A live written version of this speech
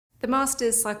The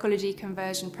Master's Psychology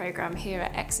Conversion Programme here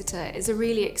at Exeter is a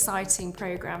really exciting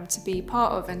programme to be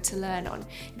part of and to learn on.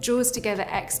 It draws together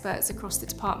experts across the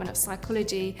Department of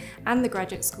Psychology and the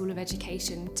Graduate School of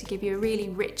Education to give you a really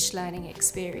rich learning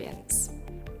experience.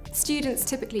 Students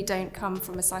typically don't come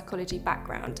from a psychology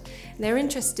background, and they're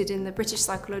interested in the British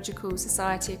Psychological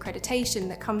Society accreditation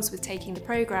that comes with taking the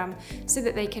programme so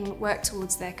that they can work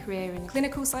towards their career in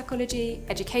clinical psychology,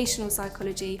 educational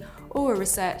psychology, or a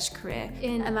research career.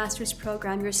 In a master's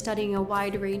program, you're studying a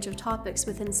wide range of topics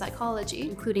within psychology,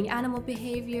 including animal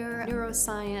behaviour,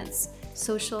 neuroscience,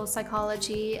 social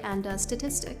psychology, and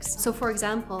statistics. So for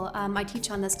example, I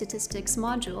teach on the statistics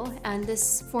module, and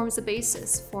this forms the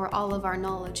basis for all of our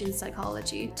knowledge in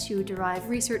psychology. To derive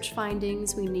research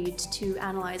findings, we need to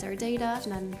analyze our data,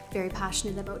 and I'm very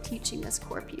passionate about teaching this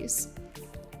core piece.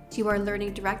 You are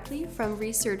learning directly from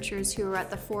researchers who are at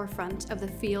the forefront of the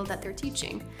field that they're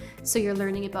teaching. So you're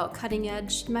learning about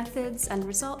cutting-edge methods and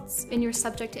results in your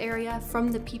subject area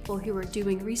from the people who are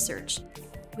doing research.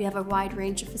 We have a wide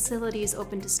range of facilities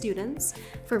open to students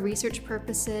for research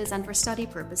purposes and for study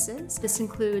purposes. This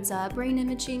includes brain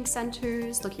imaging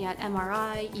centers, looking at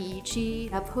MRI,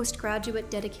 EEG, a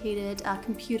postgraduate dedicated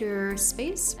computer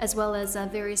space, as well as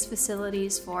various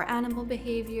facilities for animal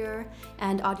behavior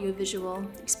and audiovisual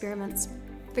experiments.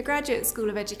 The Graduate School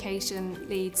of Education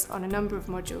leads on a number of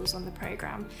modules on the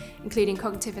programme, including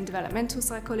cognitive and developmental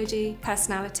psychology,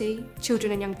 personality,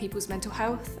 children and young people's mental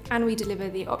health, and we deliver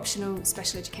the optional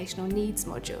special educational needs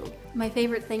module. My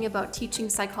favourite thing about teaching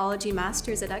psychology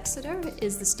masters at Exeter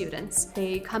is the students.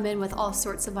 They come in with all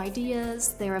sorts of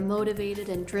ideas, they are motivated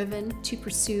and driven to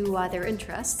pursue their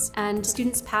interests, and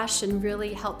students' passion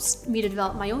really helps me to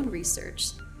develop my own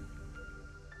research.